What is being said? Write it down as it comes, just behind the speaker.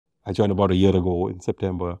I joined about a year ago in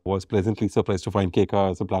September. Was pleasantly surprised to find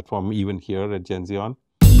Keka as a platform even here at Genzeon.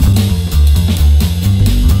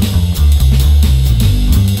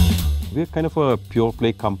 We're kind of a pure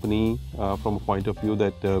play company from a point of view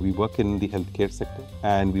that we work in the healthcare sector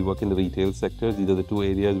and we work in the retail sector. These are the two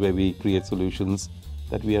areas where we create solutions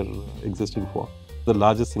that we are existing for. The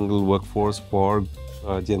largest single workforce for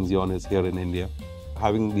Genzeon is here in India.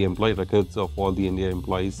 Having the employee records of all the India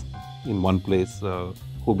employees in one place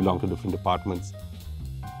who belong to different departments.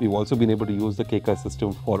 We've also been able to use the Keka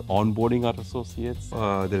system for onboarding our associates.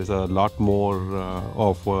 There is a lot more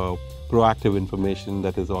of proactive information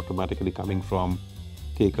that is automatically coming from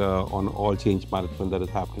Keka on all change management that is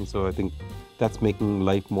happening. So I think that's making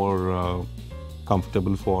life more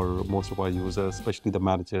comfortable for most of our users, especially the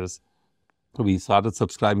managers. We started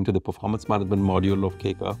subscribing to the performance management module of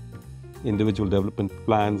Keka. Individual development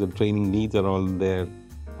plans and training needs are all there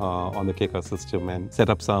on the Keka system, and set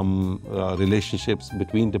up some relationships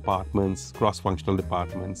between departments, cross-functional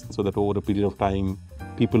departments, so that over a period of time,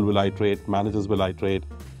 people will iterate, managers will iterate,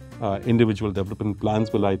 individual development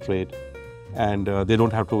plans will iterate, and they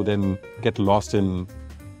don't have to then get lost in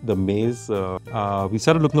the maze. We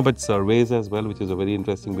started looking at surveys as well, which is a very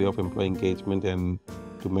interesting way of employee engagement and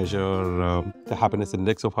to measure the happiness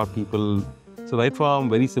index of our people. So right from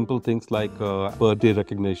very simple things like birthday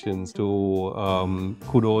recognitions to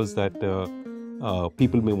kudos that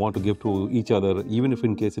people may want to give to each other, even if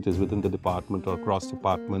in case it is within the department or across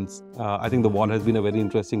departments. I think the wall has been a very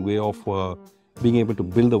interesting way of being able to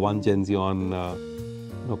build the one Genzeon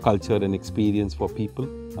culture and experience for people.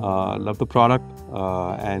 Love the product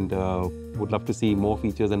and would love to see more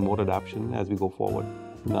features and more adoption as we go forward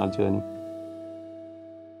in our journey.